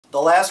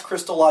The last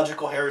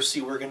Christological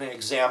heresy we're going to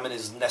examine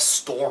is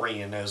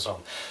Nestorianism.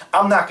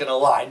 I'm not going to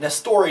lie,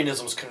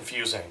 Nestorianism is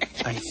confusing.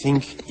 I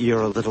think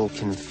you're a little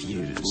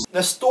confused.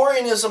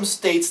 Nestorianism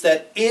states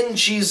that in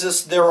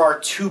Jesus there are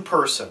two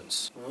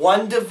persons,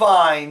 one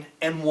divine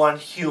and one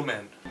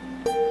human.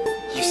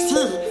 You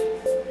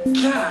see,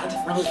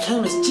 God, when he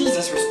came as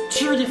Jesus, was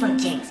two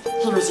different things.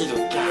 He was either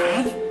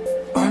God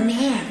or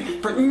man,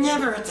 but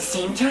never at the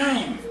same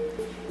time.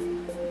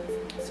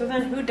 So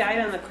then who died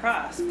on the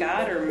cross,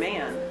 God or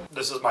man?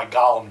 This is my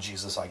Gollum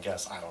Jesus, I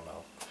guess. I don't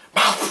know.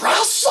 My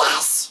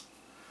precious!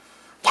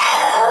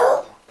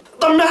 No!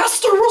 The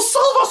Master will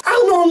save us!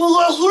 I'm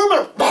only a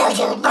human! No,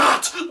 you're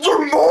not!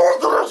 You're more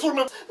than a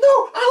human!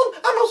 No,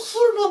 I'm a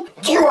human!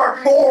 You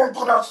are more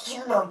than a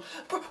human!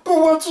 But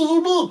what do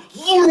you mean?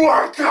 You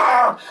are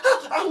God!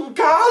 I'm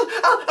God?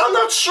 I'm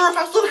not sure if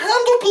I can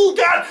handle being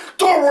God!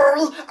 Don't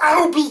worry,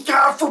 I'll be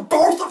God for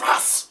both of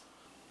us!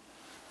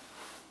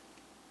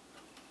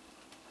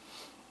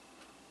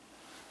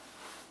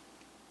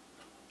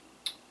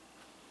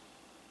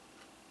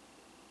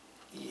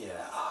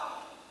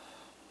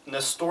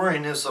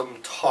 Nestorianism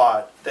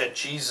taught that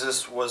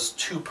Jesus was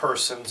two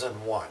persons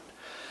in one.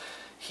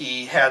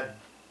 He had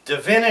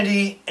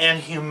divinity and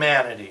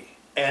humanity,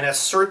 and at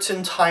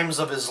certain times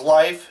of his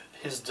life,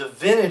 his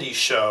divinity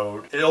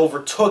showed, it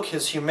overtook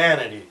his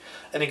humanity.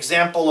 An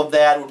example of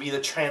that would be the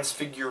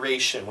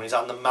Transfiguration, when he's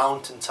on the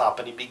mountaintop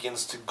and he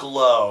begins to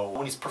glow,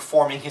 when he's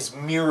performing his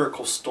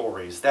miracle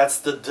stories. That's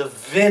the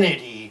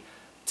divinity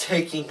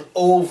taking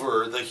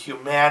over the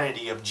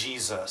humanity of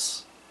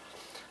Jesus.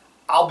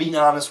 I'll be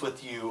honest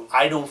with you,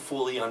 I don't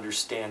fully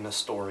understand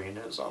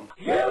Nestorianism.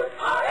 You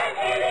are an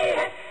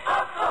idiot!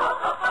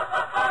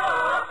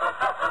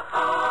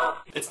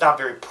 It's not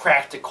very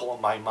practical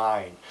in my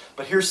mind.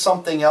 But here's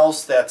something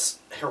else that's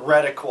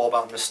heretical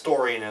about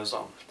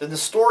Nestorianism. The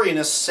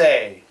Nestorianists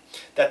say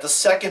that the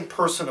second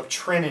person of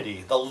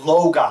Trinity, the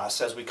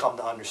Logos as we come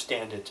to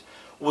understand it,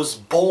 was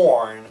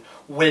born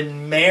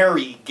when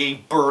Mary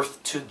gave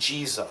birth to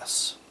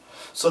Jesus.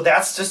 So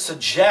that's to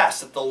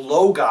suggest that the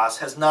Logos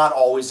has not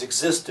always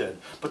existed,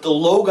 but the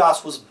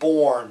Logos was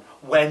born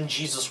when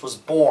Jesus was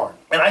born.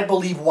 And I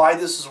believe why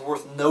this is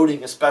worth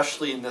noting,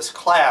 especially in this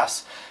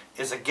class,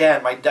 is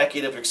again, my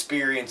decade of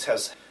experience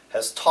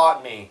has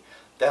taught me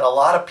that a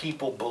lot of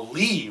people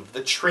believe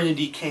the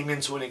Trinity came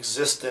into an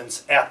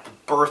existence at the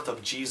birth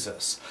of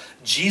Jesus.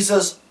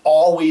 Jesus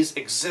always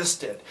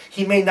existed.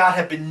 He may not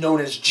have been known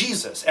as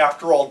Jesus.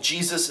 After all,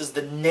 Jesus is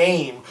the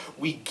name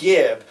we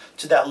give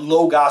to that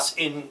Logos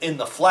in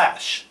the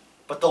flesh.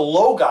 But the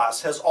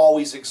Logos has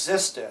always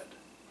existed.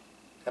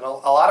 And a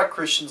lot of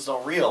Christians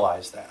don't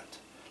realize that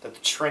the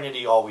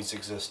Trinity always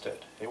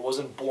existed. It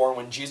wasn't born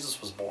when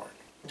Jesus was born.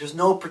 There's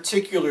no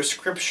particular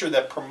scripture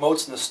that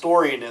promotes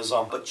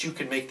Nestorianism, but you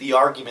can make the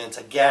argument,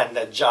 again,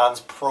 that John's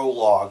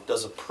prologue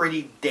does a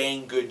pretty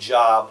dang good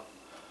job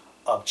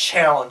of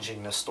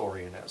challenging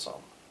Nestorianism.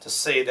 To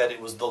say that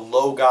it was the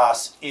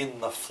Logos in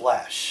the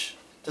flesh.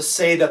 To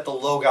say that the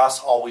Logos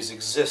always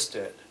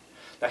existed.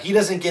 Now, he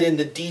doesn't get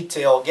into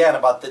detail, again,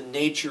 about the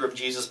nature of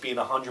Jesus being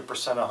 100%,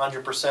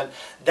 100%.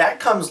 That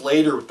comes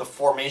later with the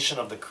formation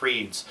of the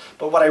creeds.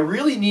 But what I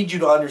really need you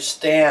to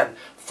understand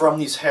from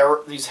these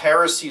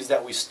heresies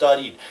that we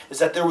studied is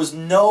that there's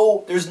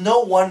no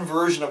one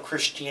version of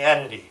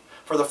Christianity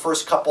for the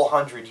first couple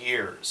hundred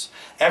years.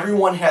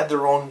 Everyone had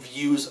their own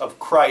views of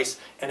Christ,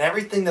 and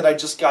everything that I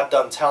just got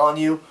done telling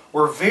you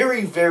were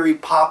very, very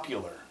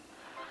popular.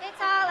 It's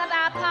all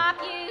about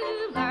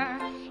popular.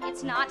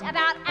 It's not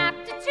about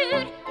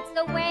aptitude. It's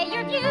the way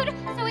you're viewed,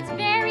 so it's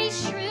very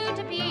shrewd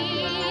to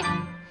be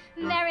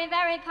very,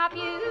 very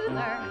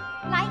popular,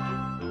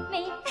 like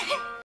me.